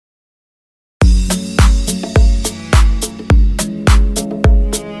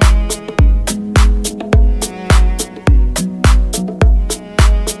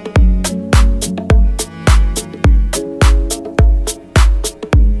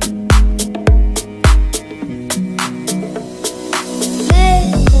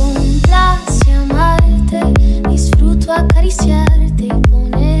acariciarte y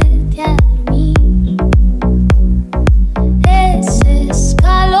ponerte a dormir. Es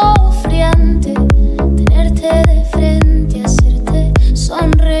escalofriante tenerte de frente, hacerte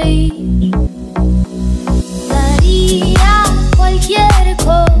sonreír. Daría cualquier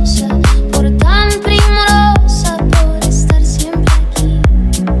cosa por tan primorosa, por estar siempre aquí.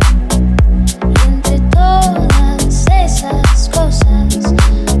 Y entre todas esas cosas,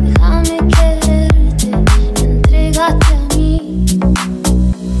 déjame quererte, entrégate a mí.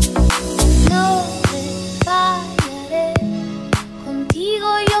 No te fallaré, contigo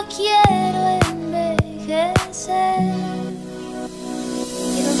yo quiero envejecer.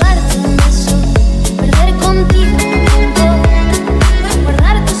 Quiero darte un beso, perder contigo un tiempo,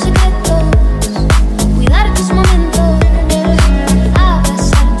 guardar tus secretos, cuidar tus momentos,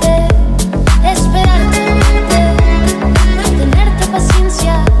 abrazarte, esperarte, tenerte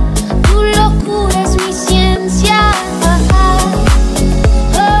paciencia. Tu locura es mi ciencia.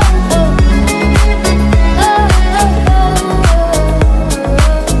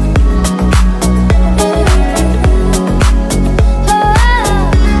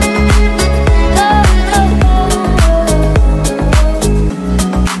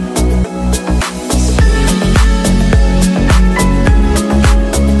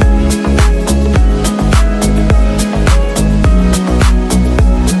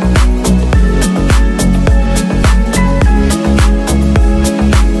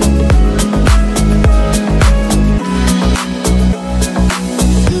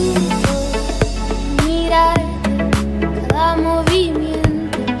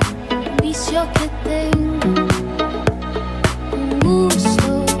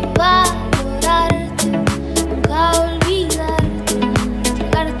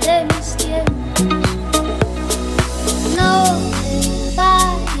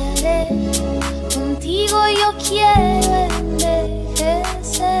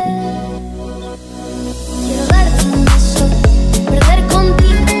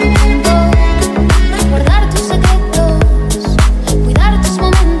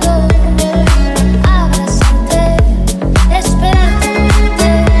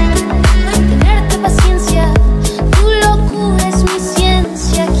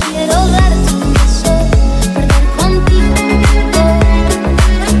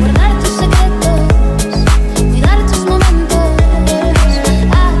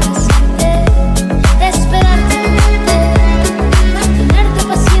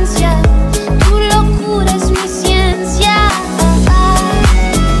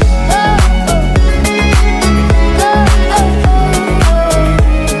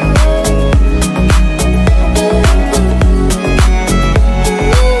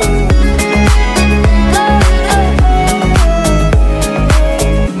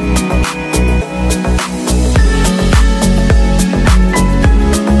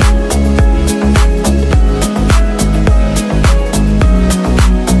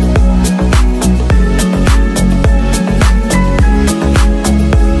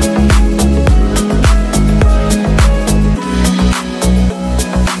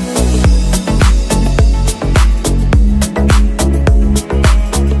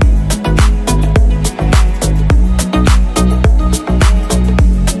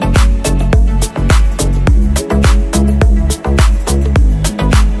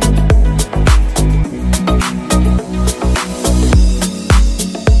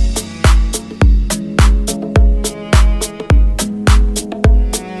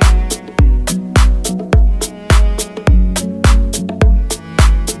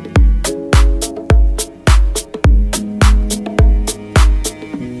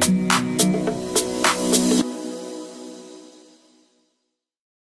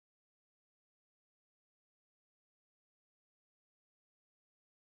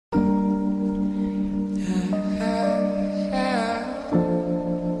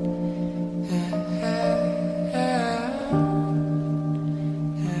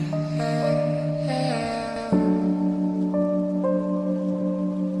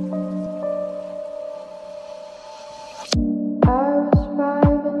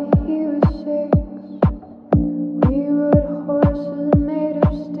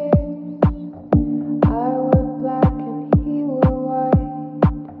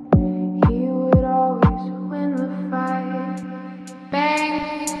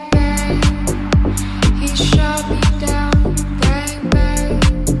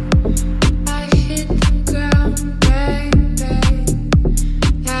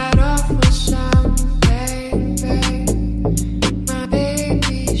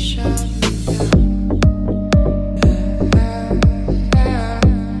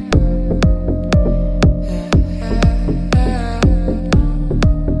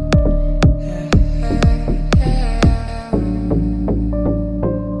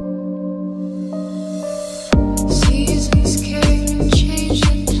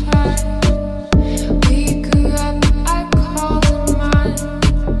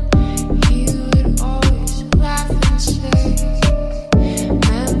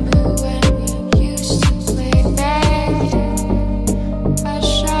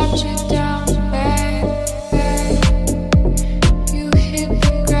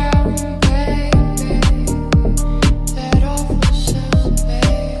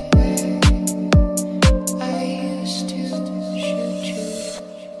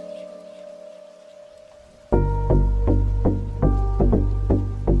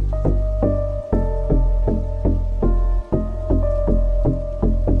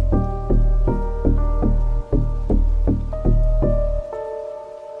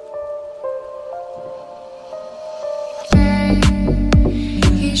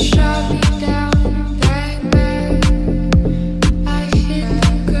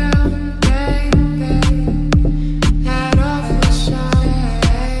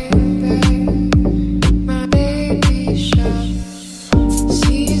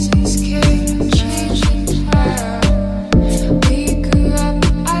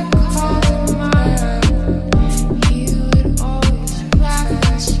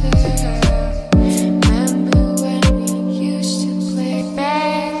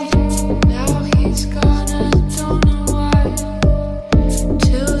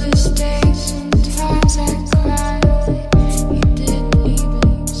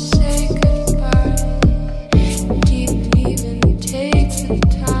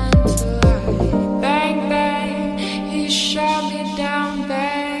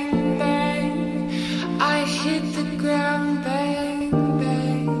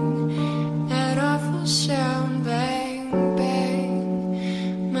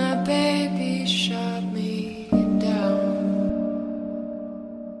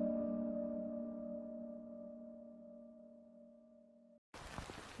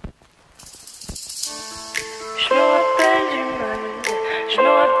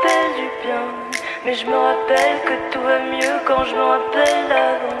 Mais je me rappelle que tout va mieux quand je me rappelle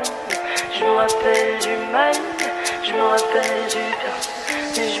avant. Je me rappelle du mal, je me rappelle du bien.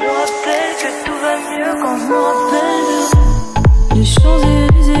 Mais je me rappelle que tout va mieux quand je me rappelle de rien. Les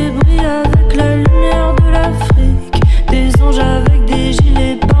Champs-Élysées brillent avec la lumière de l'Afrique. Des anges avec des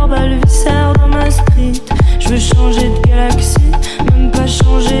gilets pare-balles viscèrent dans ma street. Je veux changer de galaxie, même pas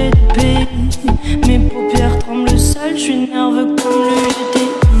changer de pays. Mes paupières tremblent seules, je suis nerveux comme le GTI.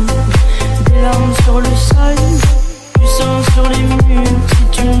 Des larmes sur le sol, du sang sur les murs. Si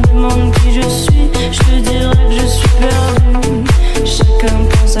tu me demandes qui je suis, je te dirai que je suis perdu. Chacun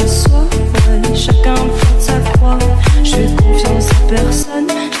pense à soi, ouais, chacun porte sa croix. Je fais confiance à personne,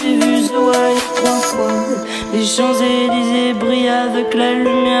 j'ai vu The Wire 3 fois. Les Champs-Élysées brillent avec la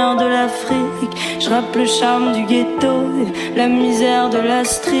lumière de l'Afrique. Je rappe le charme du ghetto, la misère de la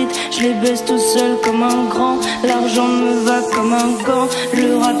street. Je les baisse tout seul comme un grand, l'argent me va comme un gant.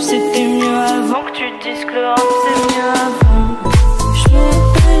 Le rap c'était mieux avant, que tu dises que le rap c'est mieux avant. Je me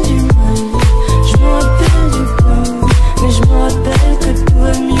rappelle du mal, je me rappelle du bien. Mais je me rappelle que tout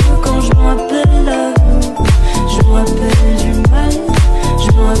va mieux quand je me rappelle avant. Je me rappelle du mal,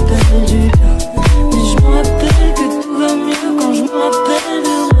 je me rappelle du bien. Mais je me rappelle que tout va mieux quand je me rappelle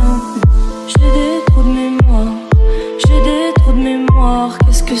de rien. J'ai des trous de mémoire, j'ai des trous de mémoire.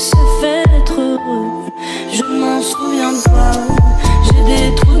 Qu'est-ce que ça fait d'être heureux? Je m'en souviens pas. J'ai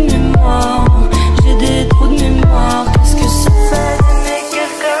des trous de mémoire, j'ai des trous de mémoire. Qu'est-ce que ça fait d'aimer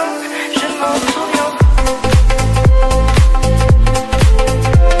quelqu'un? Je m'en souviens pas.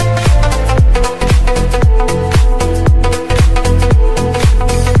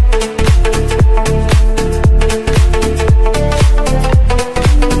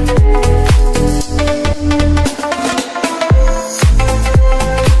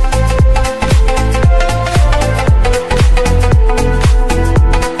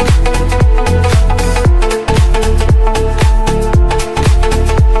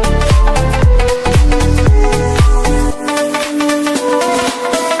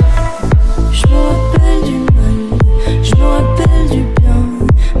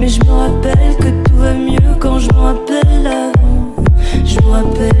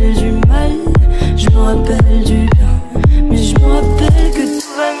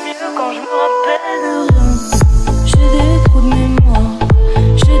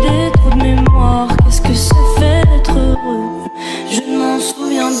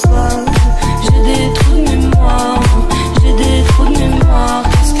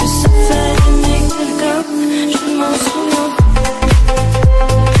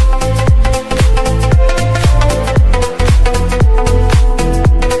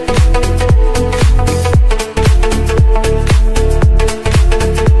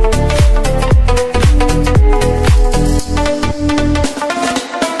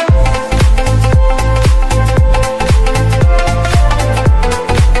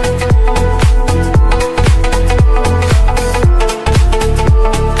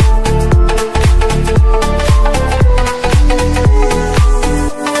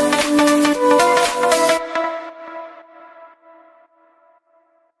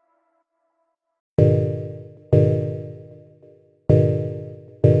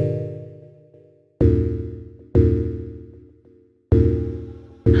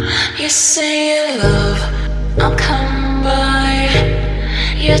 You say you love, I'll come by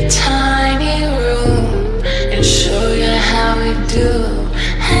your tiny room and show you how we do.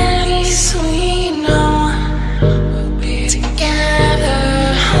 At least we know we'll be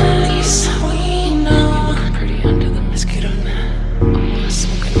together. At least we know. Looking pretty under the mosquito net,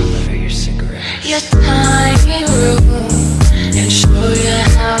 smoking all over your cigarette. Your tiny room and show you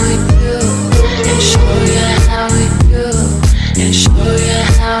how we do. And show you how we do. And show you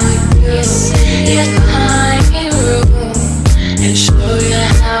how we do. Your tiny room and show you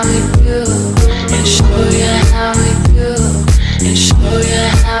how we do.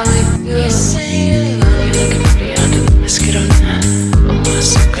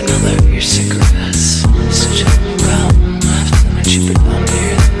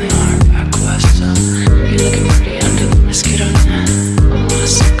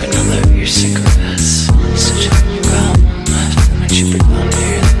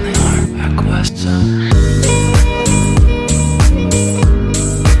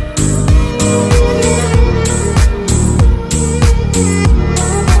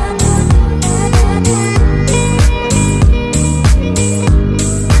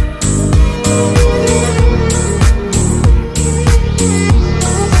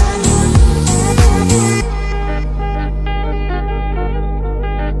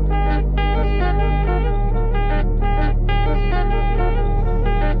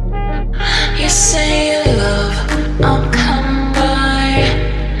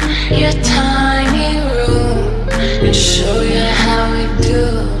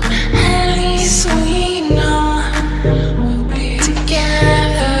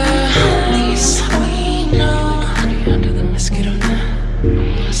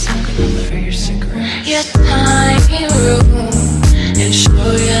 another of your cigarettes. Your tiny room, and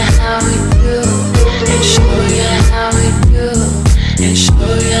show you how we do, and show you how we do, and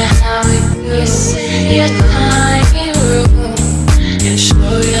show you how we do. Your tiny room, and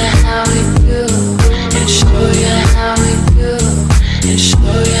show you how we do, and show you how we do, and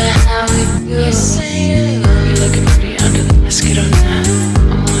show you how we do. You're looking pretty under the basket on that.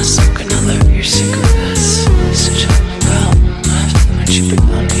 I wanna smoke another of your cigarettes. Such a long got one left, and when you put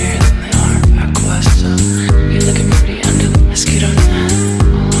down here, then they are back west. So you're looking pretty under the basket on that.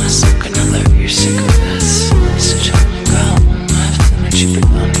 I wanna smoke another of your cigarettes. Such a long got one left, and when you put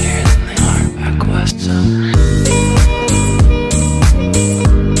down here, then they are back west. So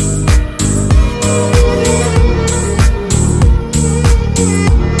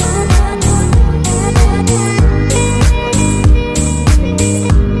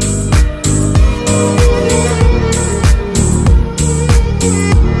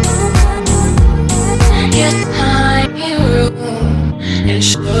and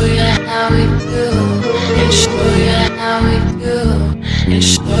show you how we do, and show you how we do, and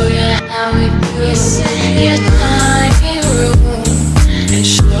show you how we do. Your tiny room, and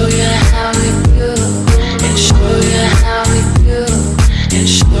show you how we do, and show you how we do, and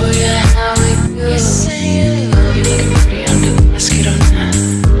show you how we do. You're looking pretty under the basket on that.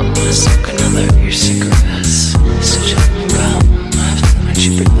 I wanna smoke another of your cigarettes. Such a long got one left, and when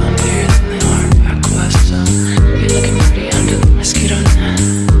you put down here, then they are back west. So you're looking pretty under the basket on that.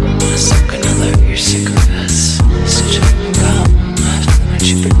 I wanna smoke another of your cigarettes. Such a long got one left, and when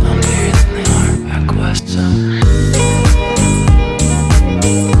you put down here, then they are back west. So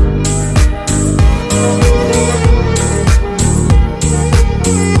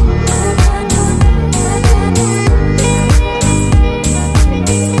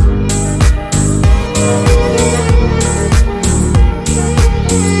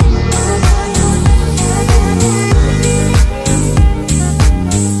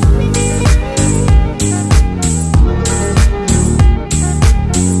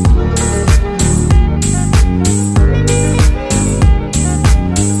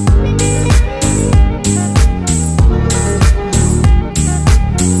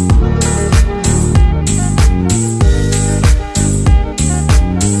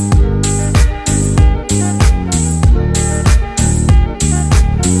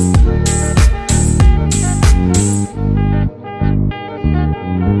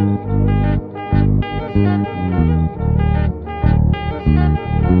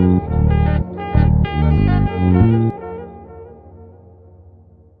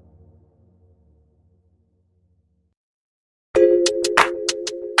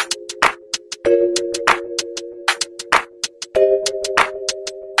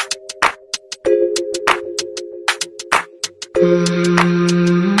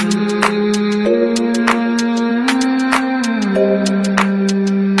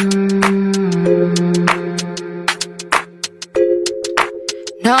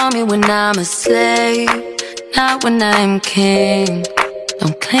know me when I'm a slave, not when I'm king.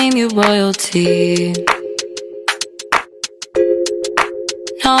 Don't claim your royalty.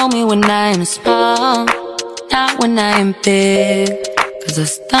 Know me when I'm small, not when I'm big, 'cause I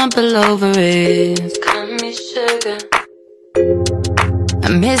stumble over it. Call me sugar. I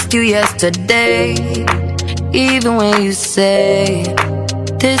missed you yesterday, even when you say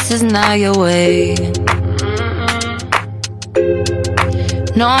this is not your way.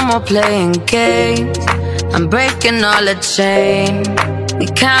 No more playing games, I'm breaking all the chain. We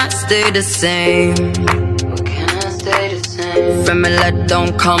can't stay the same. We can't stay the same. Family,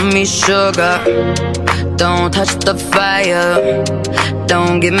 don't call me sugar. Don't touch the fire.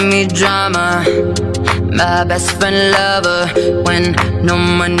 Don't give me drama. My best friend lover when no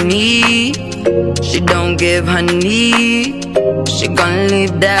money. She don't give honey. She gon'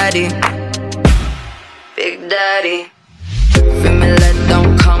 leave daddy, big daddy. Family,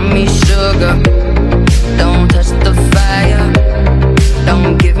 don't call me sugar. Don't touch the fire.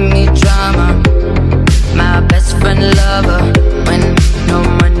 Don't give me drama. My best friend lover when no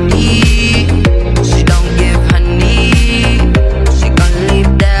money. She don't give honey. She gon'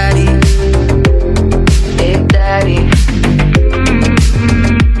 leave daddy, big daddy.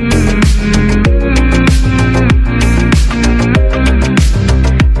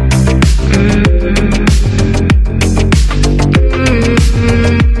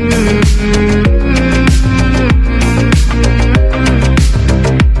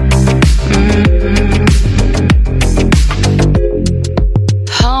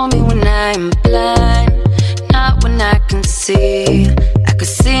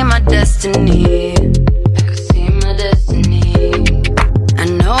 Destiny. I could see my destiny. I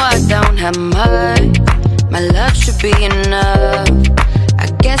know I got have my love should be enough. I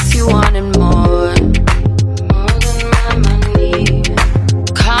guess you wanted more than my money.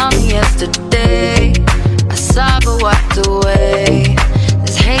 Call me yesterday, I saw but walked away.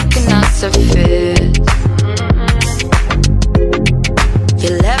 This hate cannot surface. You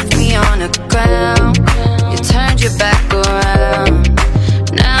left me on the ground, you turned your back around.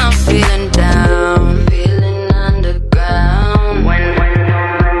 Now I'm feeling down, feeling underground. When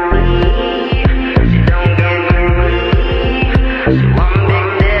she don't give me, she want Big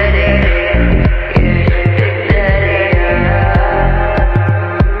Daddy, yeah, Big Daddy.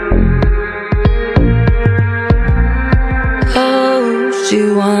 Oh, she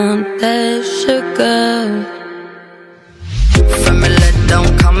want that sugar. Family,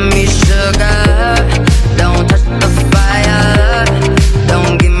 don't call me sugar. Don't touch the fire.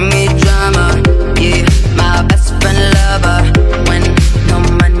 Don't give me drama. Yeah, my best friend lover. When no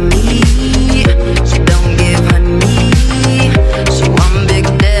money, she don't give honey. She want Big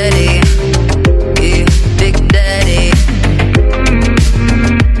Daddy. Yeah, Big Daddy.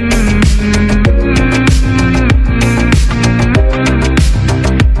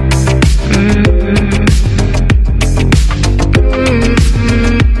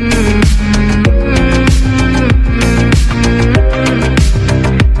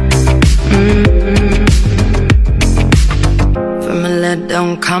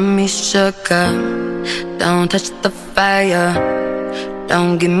 Don't call me sugar. Don't touch the fire.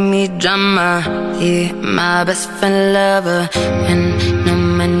 Don't give me drama. Yeah, my best friend lover. When no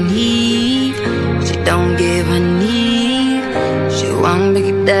money, she don't give honey. She want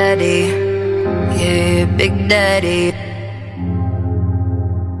Big Daddy. Yeah, Big Daddy.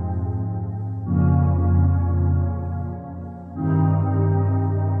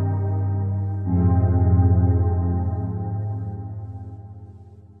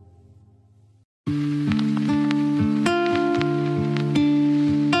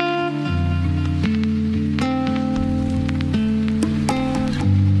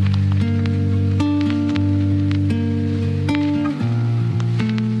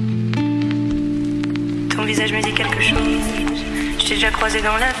 Me dit quelque chose. Je t'ai déjà croisé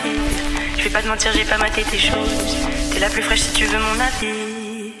dans la vie. Je vais pas te mentir, j'ai pas maté tes choses. T'es la plus fraîche si tu veux mon avis.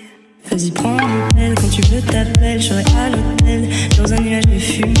 Vas-y, prends mon appel, quand tu veux t'appelles. Je serai à l'hôtel, dans un nuage de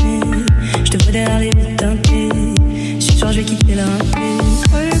fumée. Je te vois derrière les vitres teintées. Ce soir je vais quitter la rapée.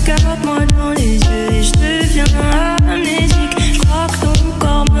 Regarde-moi dans les yeux et je deviens amnésique. Je crois que ton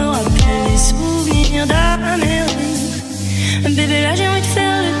corps me rappelle les souvenirs d'Amérique. Bébé, là j'ai envie de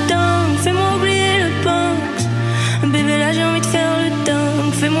faire le dingue. Fais-moi oublier le punk. Bébé, là j'ai envie de faire le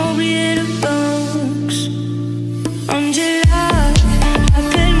dingue. Fais-moi oublier le Banks. Angela,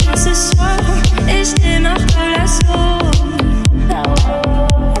 appelle-moi ce soir et je démarre de la zone.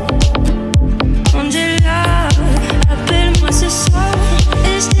 Angela, appelle-moi ce soir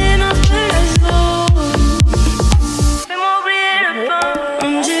et je démarre de la zone. Fais-moi oublier le Banks.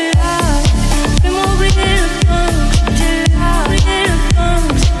 Angela, fais-moi oublier le Banks. Angela, oublier le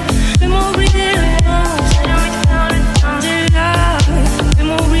Banks. Fais-moi oublier le Banks.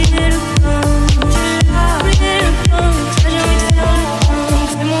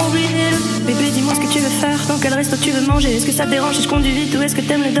 Dans quel resto tu veux manger? Est-ce que ça te dérange si je conduis vite ou est-ce que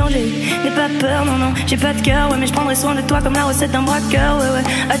t'aimes le danger? N'aie pas peur, non, non, j'ai pas de cœur, ouais, mais je prendrai soin de toi comme la recette d'un braqueur, ouais, ouais.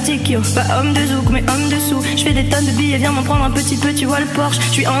 Atikio, pas homme de zouk, mais homme dessous. Je fais des tonnes de billets, viens m'en prendre un petit peu, tu vois le Porsche.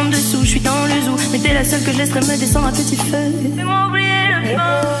 Je suis en dessous, je suis dans le zoo, mais t'es la seule que je laisserai me descendre à petit feu. Fais-moi oublier le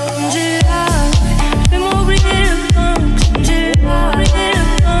Banks. Angela, fais-moi oublier le Banks. Angela, oublier le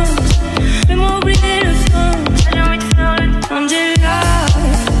Banks. Fais-moi oublier le Banks. J'ai envie de faire le Angela,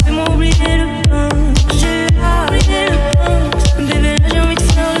 fais-moi oublier le Banks. Bébé, là j'ai envie de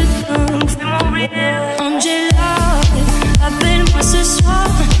faire le dingue. Fais-moi oublier. Angela, appelle-moi ce soir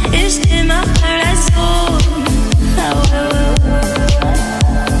et je démarre de la zone. Ah ouais, ouais, ouais.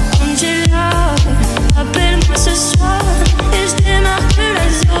 Angela, appelle-moi ce soir et je démarre de la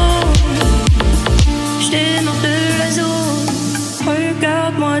zone.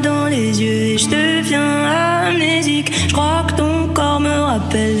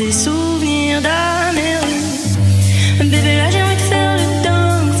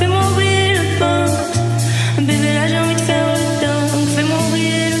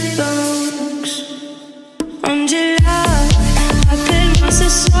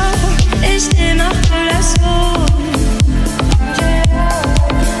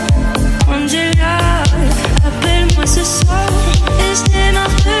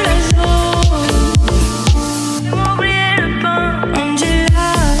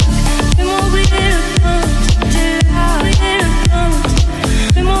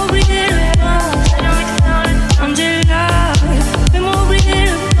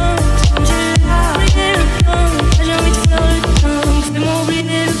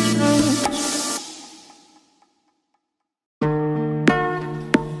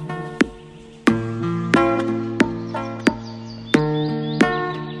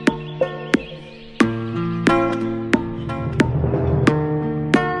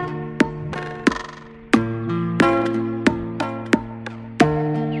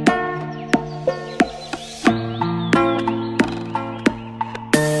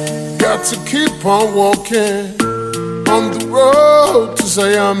 Got to keep on walking on the road to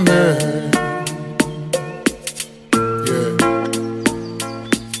Zion, man. Yeah.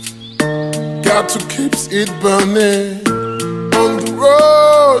 Got to keep it burning on the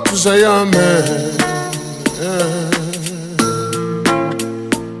road to Zion, man. Yeah.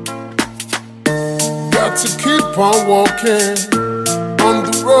 Got to keep on walking on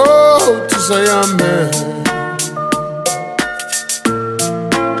the road to Zion, man.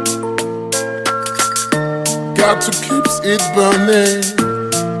 Got to keep it burning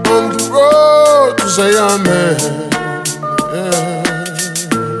on the road to Zion, man. Yeah.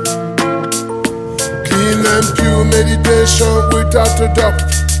 Clean and pure meditation without a doubt.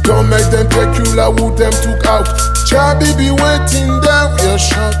 Don't make them take you like who them took out. Chabi be waiting there with your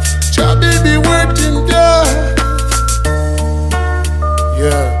shot. Chabi be waiting there.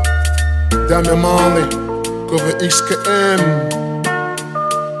 Yeah. Damn your mommy, cover XKM.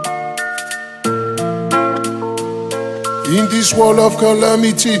 In this world of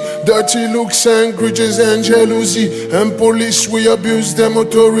calamity, dirty looks and grudges and jealousy, and police we abuse them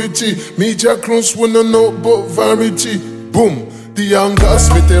authority. Media clones wanna know about variety. Boom. The young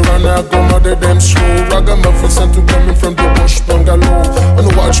girls with the runner go mother them slow. Ragamuffin sent to coming from the bush bungalow. On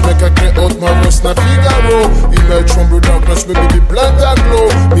the watch make a clear out my voice na Figaro. Emerge from the darkness with me the blood that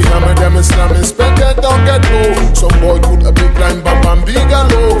glow. Me hammer them and slam and spec that don't get low. Some boy put a big line bam bam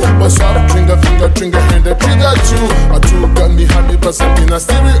bigalow. But soft trigger finger trigger hand the trigger too. A two gun me hand me plus up in a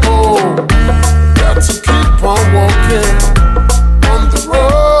stereo. Got to keep on walking on the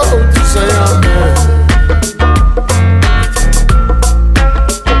road to Zion, man.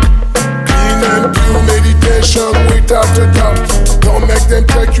 Without a doubt, don't make them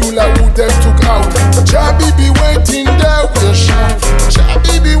take you like who them took out. Chabi be waiting there with your shot.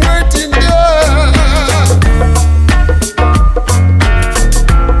 Chabi be waiting there.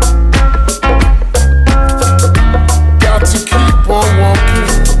 Got to keep on walking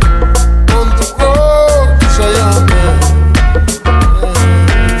on the road to Zion, man.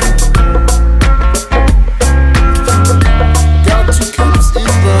 Got to keep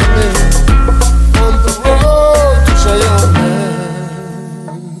it burning.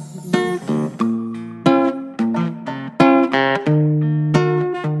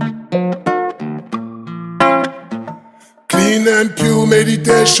 And pure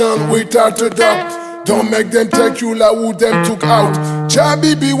meditation without a doubt. Don't make them take you like who them took out.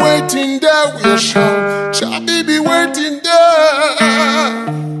 Chabi be waiting there with your shout. Chabi be waiting there.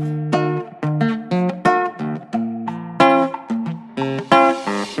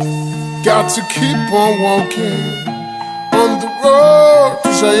 Got to keep on walking on the road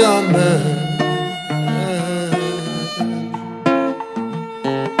to Zion, man.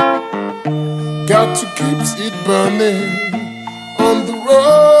 Got to keep it burning on the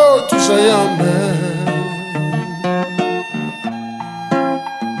road to Zion, man.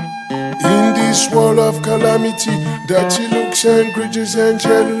 In this world of calamity, dirty looks and grudges and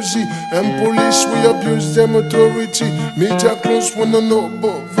jealousy, and police we abuse them authority. Media close wanna know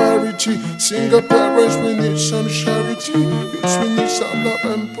about variety. Single parents we need some charity. Yes, we need some love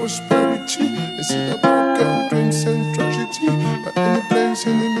and prosperity. Instead of broken dreams and tragedy, but any plans,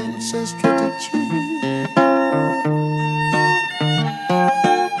 any means and strategy.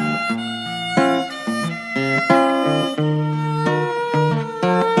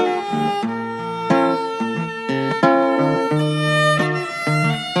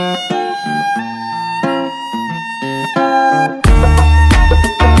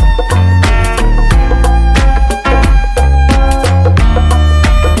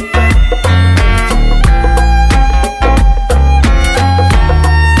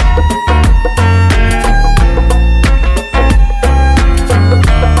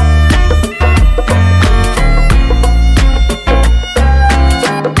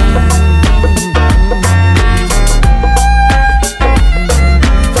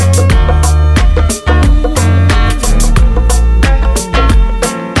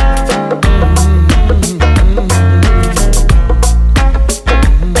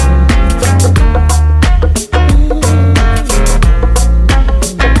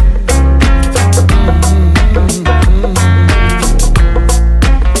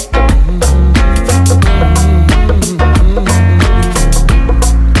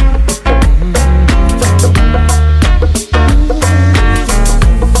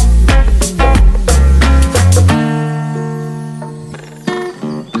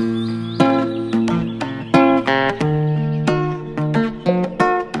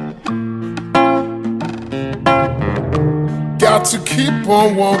 got to keep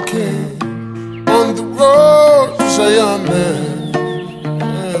on walking on the road to Zion, man.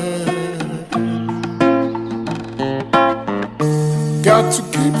 Got to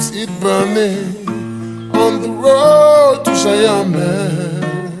keep it burning on the road to Zion.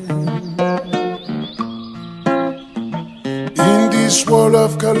 In this world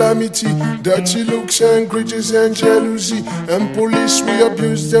of calamity, dirty looks and grudges and jealousy, and police we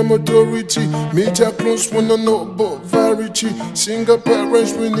abuse them authority. Media close wanna know about variety. Single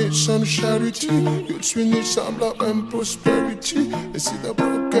parents we need some charity. Youths we need some love and prosperity. They see the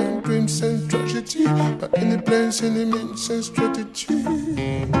broken dreams and tragedy, but any plans, any means and strategy.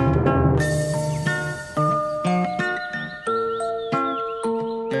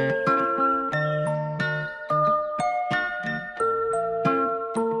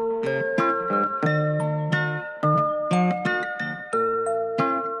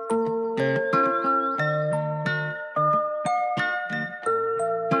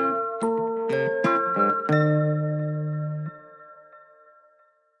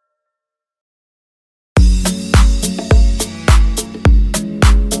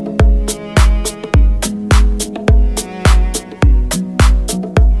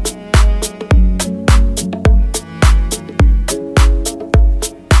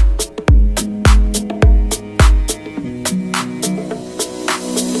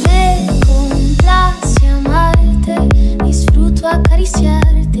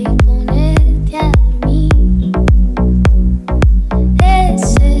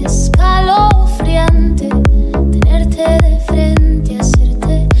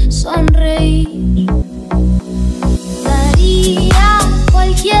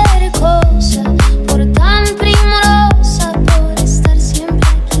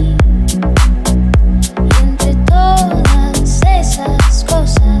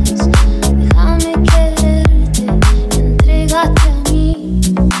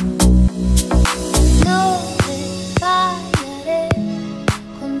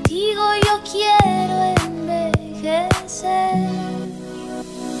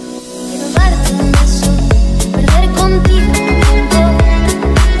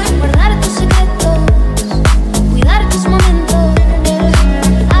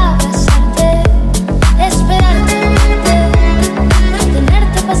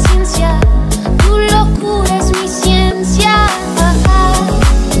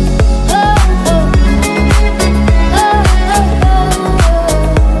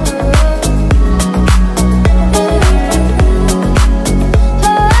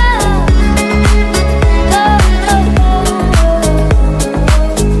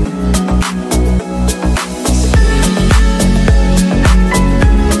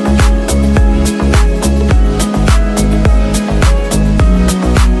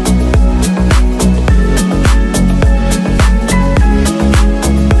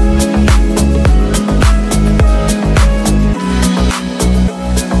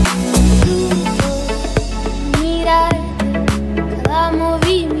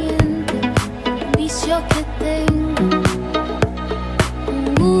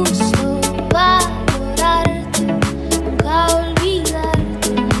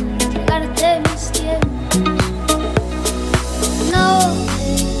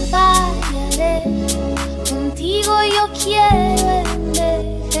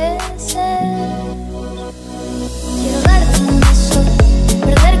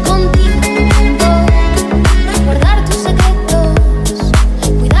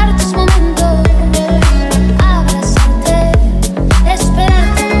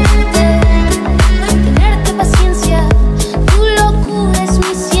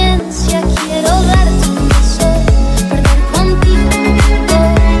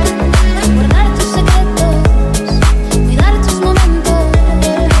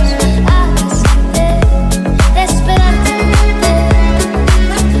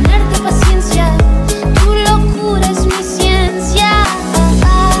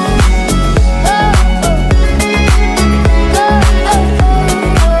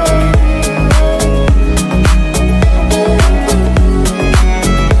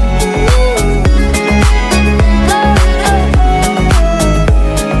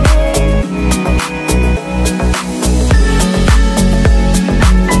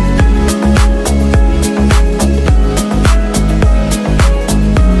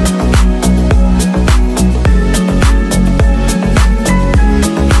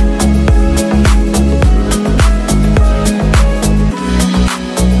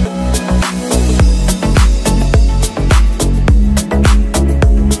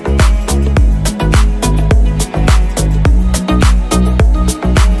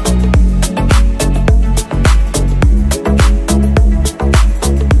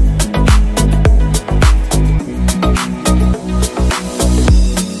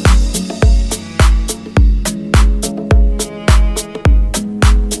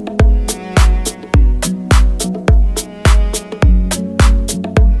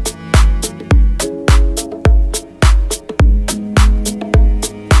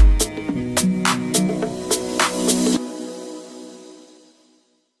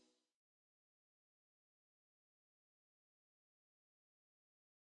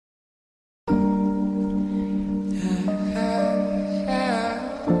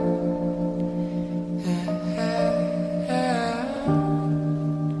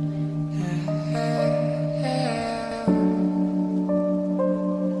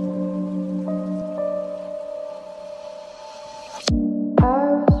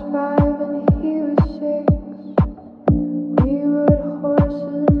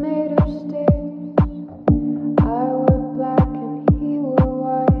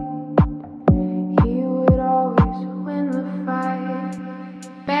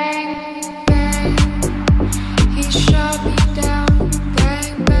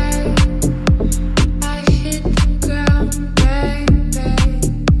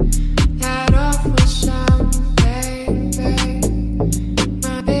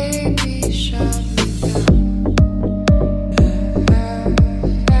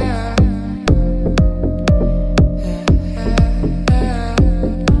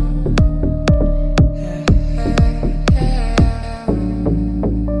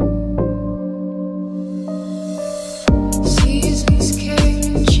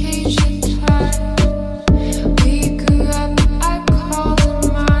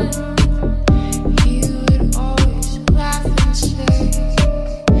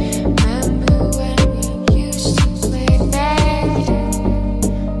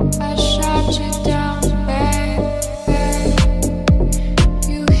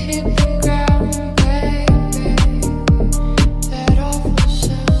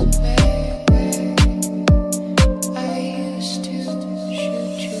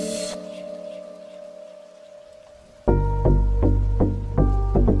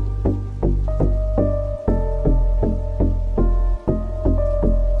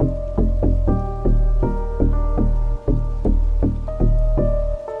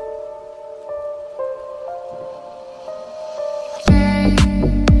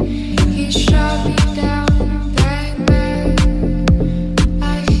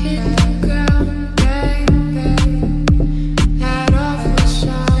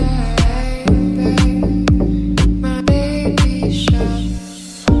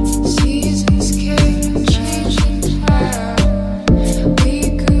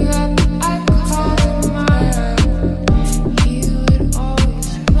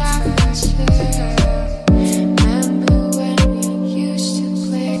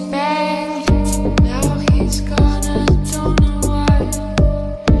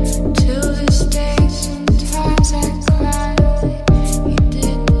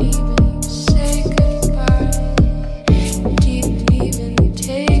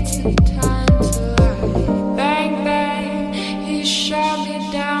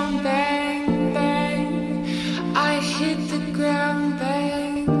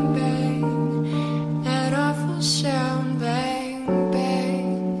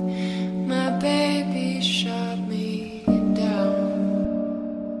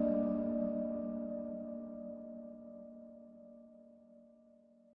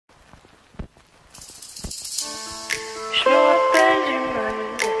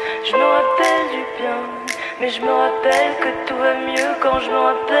 bien. Mais je me rappelle que tout va mieux quand je me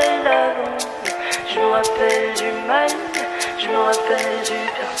rappelle avant. Je me rappelle du mal, je me rappelle du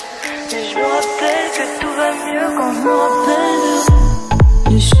bien. Mais je me rappelle que tout va mieux quand je me rappelle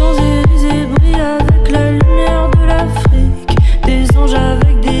de... Les Champs-Élysées brillent avec la lumière de l'Afrique. Des anges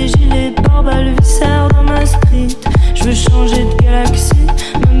avec des gilets pare-balles viscères dans ma street. Je veux changer de galaxie,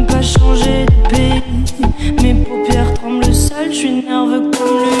 même pas changer de pays. Mes paupières tremblent seules, je suis nerveux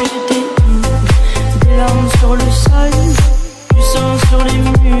comme le GTI. Des larmes sur le sol, du sang sur les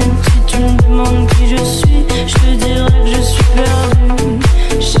murs. Si tu me demandes qui je suis, je te dirai que je suis perdu.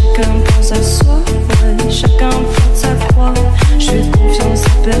 Chacun pense à soi, ouais, chacun porte sa croix. Je fais confiance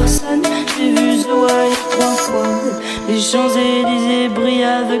à personne, j'ai vu Zoé 3 fois. Les Champs-Élysées brillent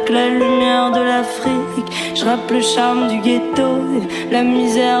avec la lumière de l'Afrique. Je rappe le charme du ghetto, la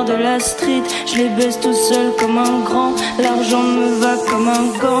misère de la street. Je les baisse tout seul comme un grand, l'argent me va comme un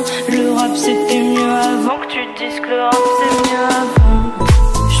gant. Le rap c'était mieux avant, que tu dises que le rap c'est mieux avant.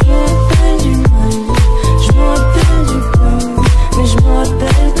 Je me rappelle du mal, je me rappelle du bien. Mais je me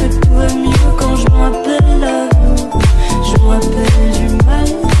rappelle que tout va mieux quand je me rappelle avant. Je me rappelle du mal,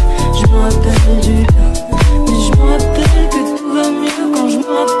 je me rappelle du bien. Mais je me rappelle que tout va mieux quand je me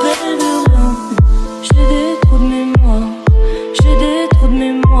rappelle de rien. J'ai des trous de mémoire, j'ai des trous de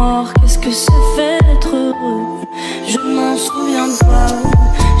mémoire. Qu'est-ce que ça fait d'être heureux? Je ne m'en souviens pas.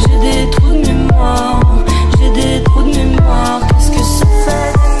 J'ai des trous de mémoire, j'ai des trous de mémoire. Qu'est-ce que ça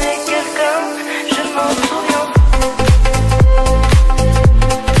fait d'aimer quelqu'un? Je ne m'en souviens pas.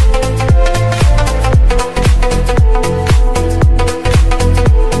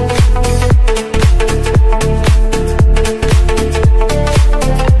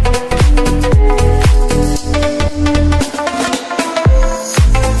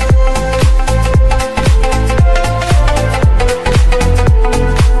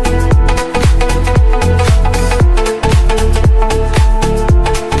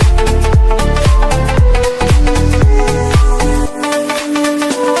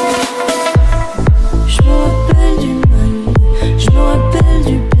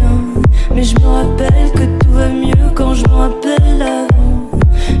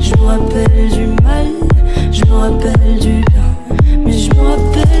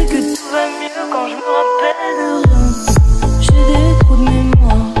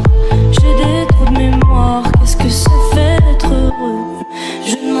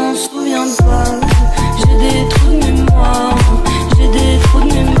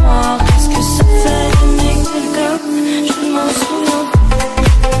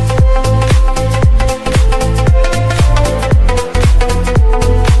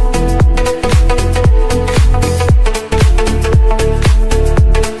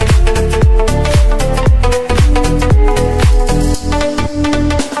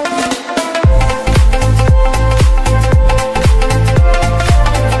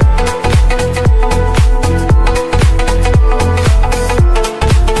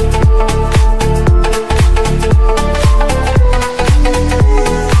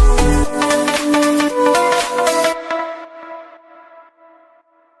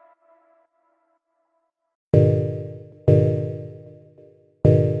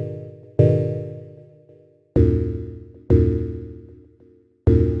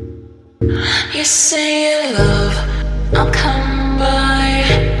 You say you love, I'll come by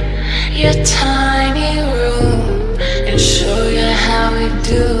your tiny room and show you how we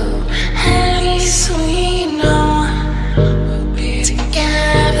do. At least we know we'll be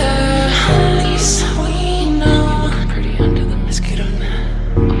together. At least we know. You look pretty under the mosquito net.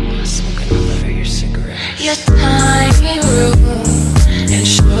 I'm smoking all over your cigarette. Your tiny room and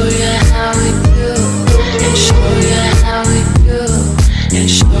show you how we do. And show you how we do. And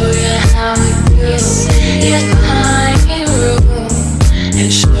show you how we do. Your tiny room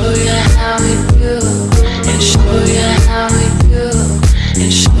and show you how we do. And show you how we do.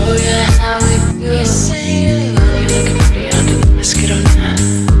 And show you how we do. You say you love. You're looking pretty under the mosquito net.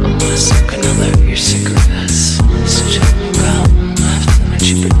 I wanna smoke all over your cigarettes. Since you only got one left, and the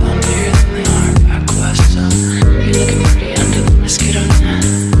cheaper down here than they are back west. So you're looking pretty under the mosquito net.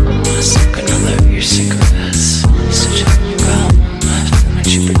 I wanna smoke all over your cigarettes. Since you only got one left, and the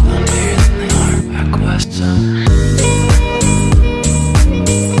cheaper down here than they are back west. So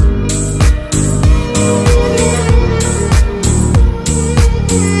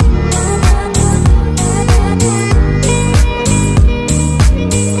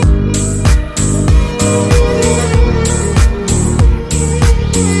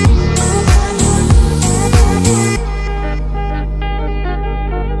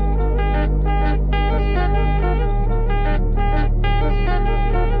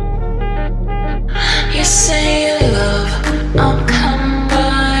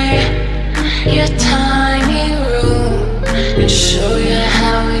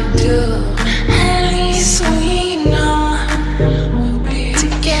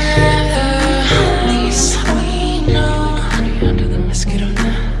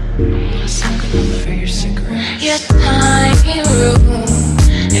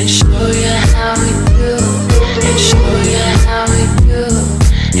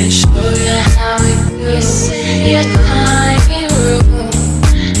your tiny room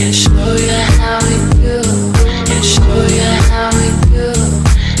and show you how we do, and show you how we do,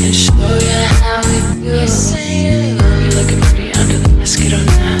 and show you how we do. You're looking pretty under the mosquito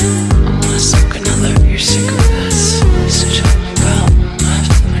net. I wanna smoke another of your cigarettes. Such a long about one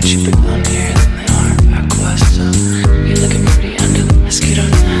left, and they're cheaper down here than they are back west. So you're looking pretty under the mosquito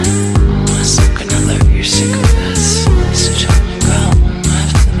net. I wanna smoke another of your cigarettes. Such a long about one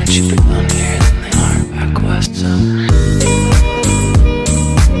left, and they're cheaper down here than they are back west. So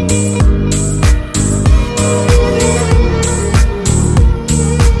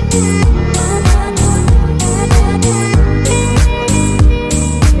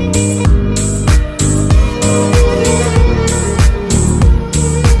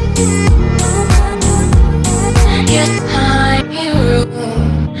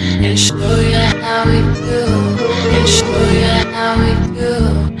and show you how we do, and show you how we do,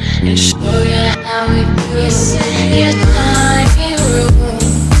 and show you how we do. Your tiny room,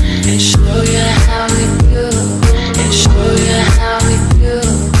 and show you how we do, and show you how we do,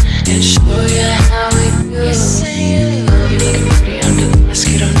 and show you how we do. You're looking pretty under the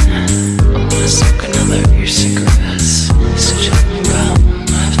mosquito net. I wanna smoke another of your cigarettes. Such a long about one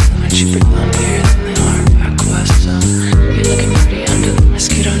left, and they're cheaper down here than they are back west. So you're looking pretty under the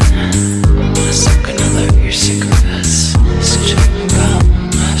mosquito net. I wanna smoke another of your cigarettes. Such a long about one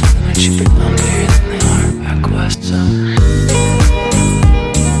left, and they're cheaper down here than they are back west. So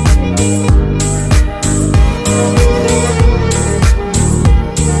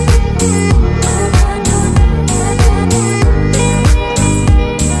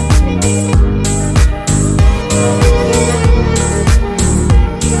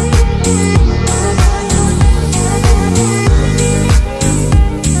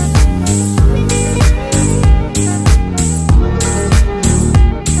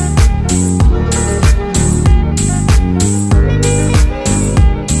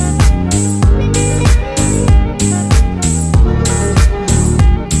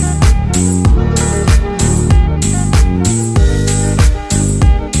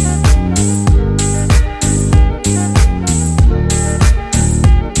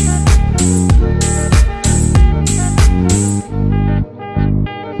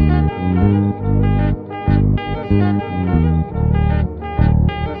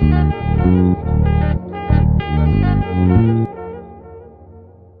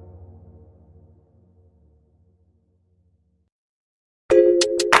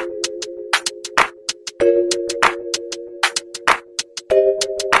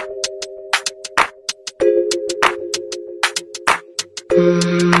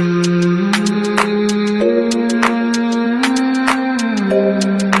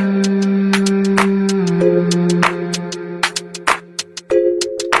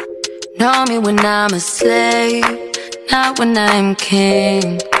know me when I'm a slave, not when I'm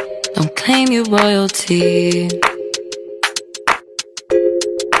king. Don't claim your royalty.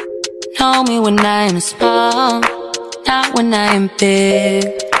 Know me when I'm small, not when I'm big,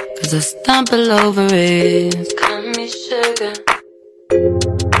 'cause I stumble over it. Call me sugar.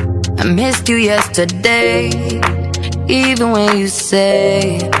 I missed you yesterday, even when you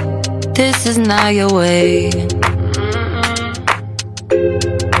say this is not your way.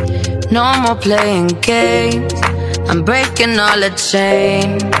 No more playing games, I'm breaking all the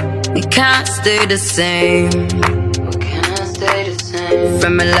chain. We can't stay the same. We can't stay the same.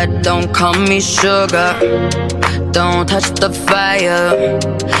 Family, don't call me sugar. Don't touch the fire.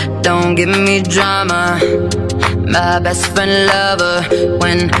 Don't give me drama. My best friend lover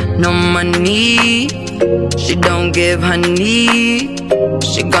when no money. She don't give honey.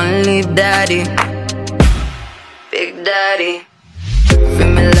 She gon' leave daddy, big daddy.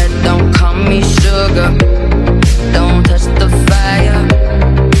 Family, don't call me sugar. Don't touch the fire.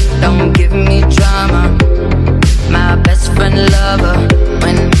 Don't give me drama. My best friend lover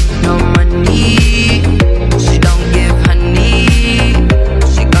when no money. She don't give honey.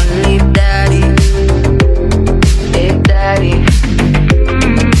 She gon' leave daddy, big daddy.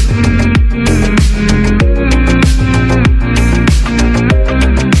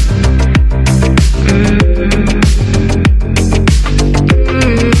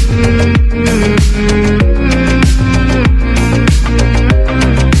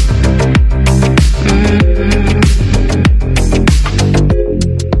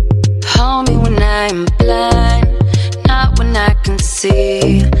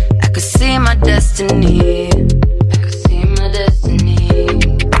 destiny. I could see my destiny.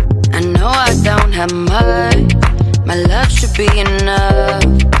 I know I don't have much. My love should be enough.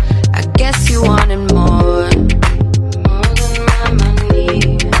 I guess you wanted more than my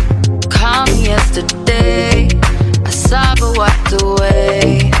money. Call me yesterday.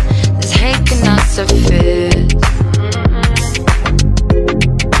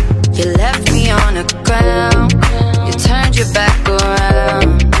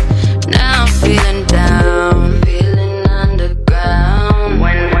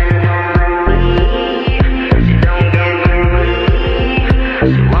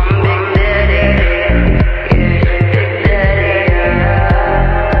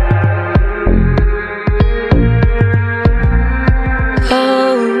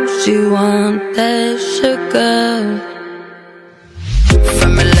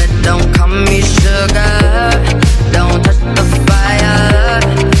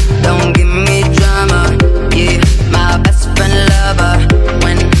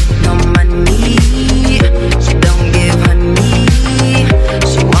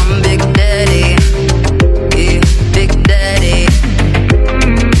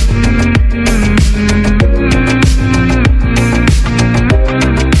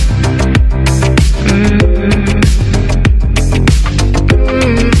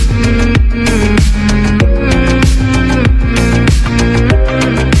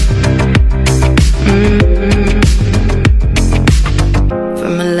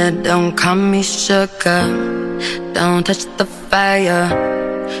 Don't call me sugar, don't touch the fire,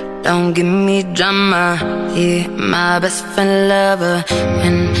 don't give me drama. Yeah, my best friend lover,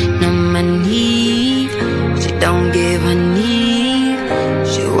 when on my knee, she don't give a knee.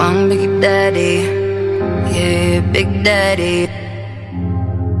 She want Big Daddy, yeah, Big Daddy.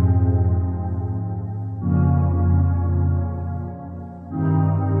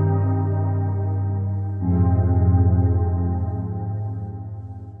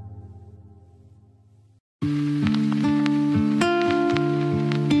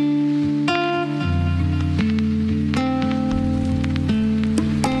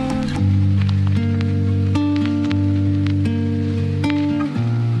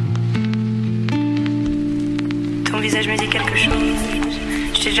 Me dit quelque chose,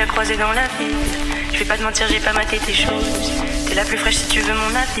 je t'ai déjà croisé dans la vie. Je vais pas te mentir, j'ai pas maté tes choses. T'es la plus fraîche si tu veux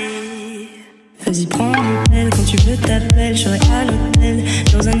mon avis. Vas-y prends mon appel, quand tu veux t'appelles. Je serai à l'hôtel,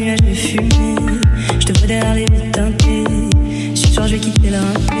 dans un nuage de fumée. Je te vois derrière les vitres teintées. Ce soir je vais quitter la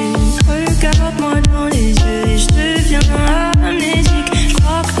rapée. Regarde-moi dans les yeux et je deviens amnésique. Je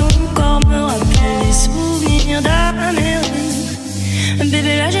crois que ton corps me rappelle les souvenirs d'Amérique.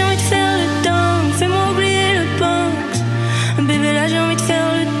 Bébé là j'ai envie de faire le dingue, fais-moi oublier le punk. Bébé là j'ai envie de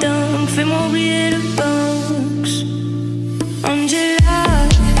faire le dingue, fais-moi oublier le box. Angela,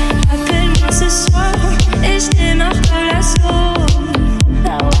 appelle-moi ce soir et je démarre de la zone.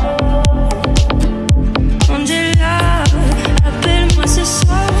 Angela, appelle-moi ce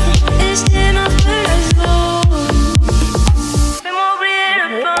soir et je démarre de la zone. Fais-moi oublier le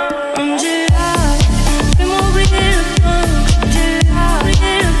box. Angela, fais-moi oublier le box. Angela,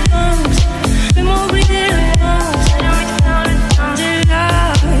 oublier le box. Fais-moi oublier le box.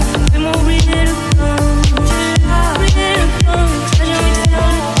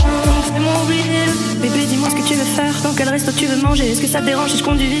 Dans quel resto tu veux manger? Est-ce que ça te dérange si je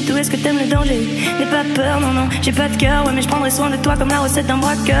conduis vite ou est-ce que t'aimes le danger? N'aie pas peur, non, non, j'ai pas de cœur, ouais, mais je prendrai soin de toi comme la recette d'un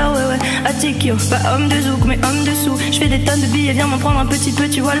braqueur, ouais, ouais. Atikyo, pas homme de zouk, mais homme dessous. Je fais des tonnes de billets, viens m'en prendre un petit peu,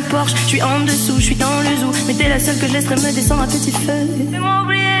 tu vois le Porsche. Je suis en dessous, je suis dans le zoo, mais t'es la seule que je laisserai me descendre à petit feu. Fais-moi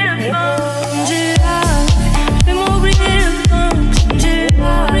oublier le pain, Angela. Fais-moi oublier le pain,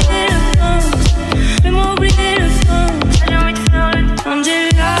 Angela. Oublier le pain, fais-moi oublier le pain. J'ai envie de faire le pain,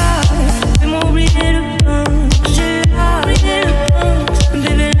 Angela. Fais-moi oublier le pain.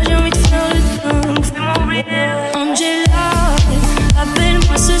 Bébé là j'ai envie de faire le dingue, fais-moi oublier. Angela,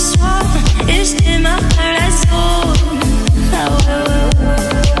 appelle-moi ce soir et je démarre de la zone. Ah ouais, ouais,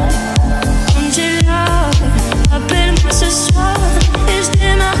 ouais. Angela, appelle-moi ce soir et je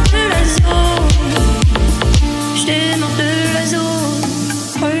démarre de la zone. Je démarre de la zone.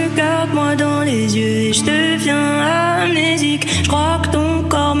 Regarde-moi dans les yeux et je deviens amnésique. Je crois que ton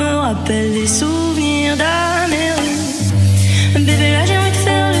corps me rappelle des souvenirs d'Amérique. Bébé là j'ai envie de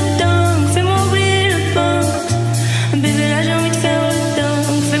faire le dingue, fais-moi oublier le box. Bébé là j'ai envie de faire le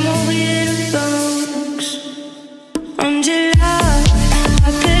dingue, fais-moi oublier le box. Angela,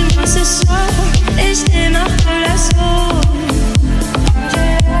 appelle-moi ce soir et je démarre de la zone.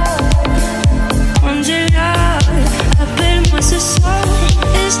 Angela, appelle-moi ce soir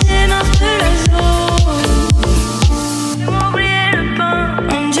et je démarre de la zone. Fais-moi oublier le pain,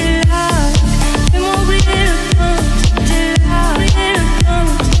 Angela. Fais-moi oublier le pain.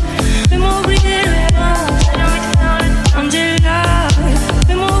 Fais-moi oublier le pain, j'ai envie de faire le pain. Angela,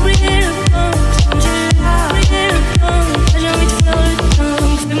 fais-moi oublier le pain. Angela, oublier le pain, j'ai envie de faire le pain.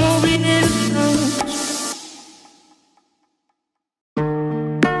 Fais-moi oublier le pain.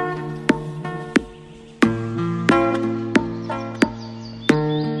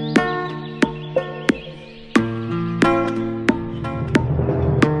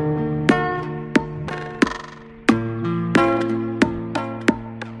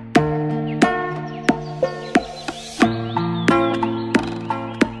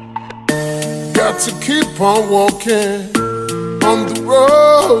 To keep on walking on the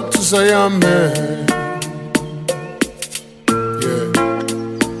road to Zion, man. Yeah.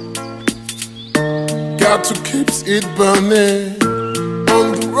 Got to keep it burning on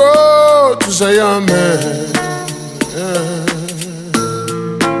the road to Zion, man. Yeah.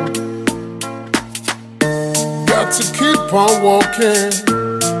 Got to keep on walking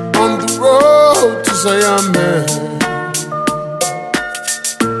on the road to Zion, man.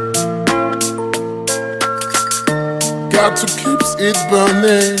 Got to keep it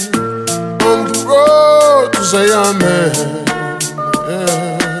burning on the road to Zion, man.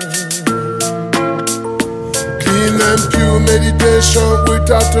 Yeah. Clean and pure meditation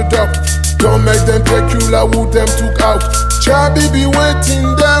without a doubt. Don't make them take you like who them took out. Chabi be waiting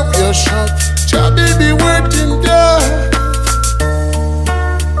there with your shot. Chabi be waiting there.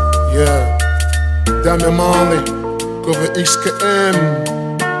 Yeah. Damien Marley, cover XKM.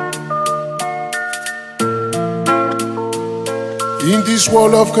 In this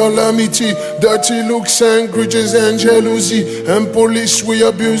world of calamity, dirty looks and grudges and jealousy, and police we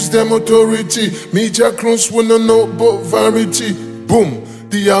abuse them authority. Media clones wanna know about variety. Boom.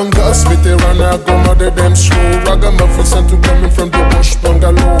 The youngest veteran are go murder them slow. Ragamuffin sent to coming from the bush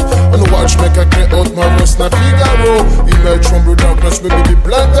bungalow. And watch make a clear out my voice na Figaro. Emerge from the darkness with me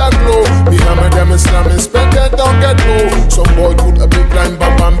blunt and glow. Me hammer them Islam inspected don't get low. Some boy could a big line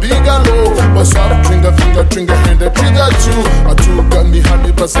bam bam bigalow. But soft trigger finger trigger hand the trigger too. I two gun me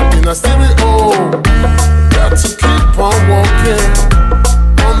 100% in a stereo. Got to keep on walking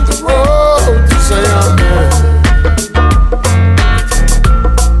on the road to say amen.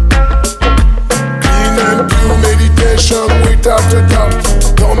 Meditation without a doubt.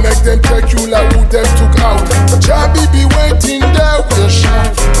 Don't make them take you like who them took out. Jabi be waiting there with a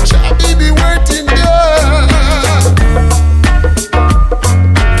shout. Jabi be waiting there.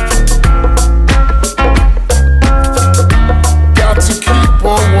 Got to keep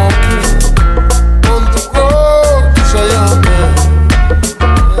on walking on the road to Zion.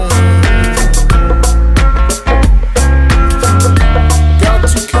 Got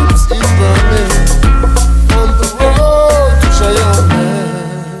to keep it burning.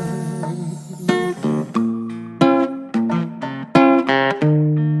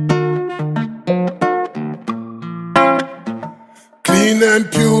 And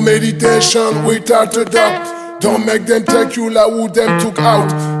pure meditation without a doubt. Don't make them take you like who them took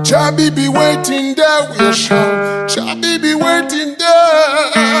out. Jabi be waiting there with a shout. Jabi be waiting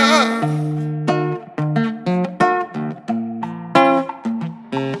there.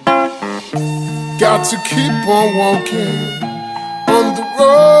 Got to keep on walking on the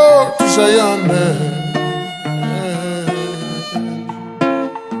road to Zion, man.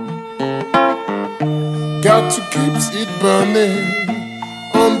 Got to keep it burning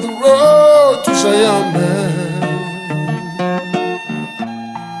on the road to Zion, man.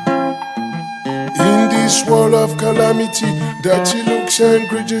 In this world of calamity, dirty looks and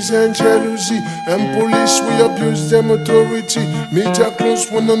grudges and jealousy, and police we abuse them authority. Media close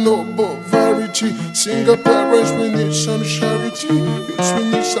wanna know about variety. Single parents we need some charity. Youths we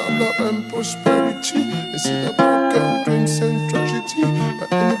need some love and prosperity. They see the broken dreams and tragedy,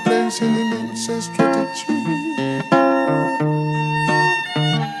 but any plans, any means and strategy.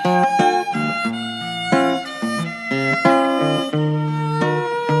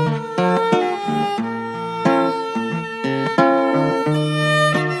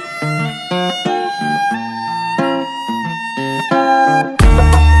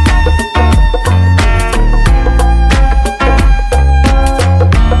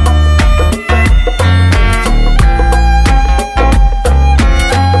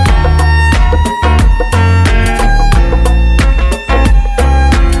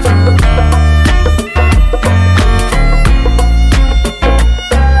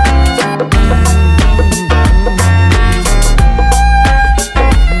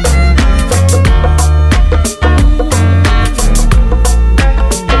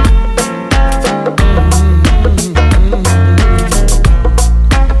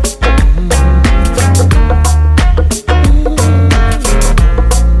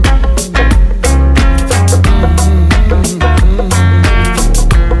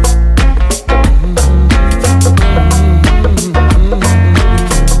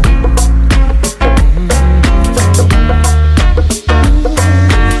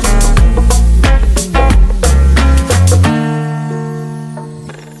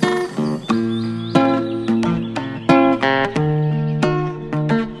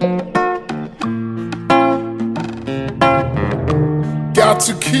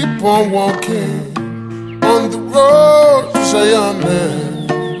 To keep on walking on the road to Zion, man.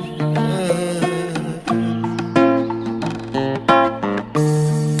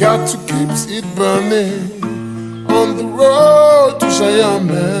 Got to keep it burning on the road to Zion,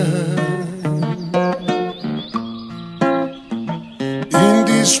 man. In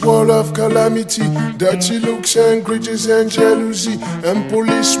this world of calamity, dirty looks and grudges and jealousy, and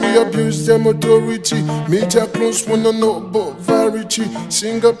police we abuse them authority. Media close wanna know about variety.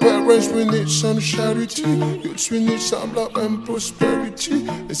 Single parents we need some charity. Youths we need some love and prosperity.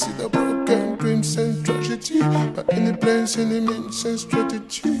 They see the broken dreams and tragedy, but any plans, any means and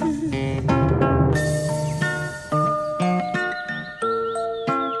strategy.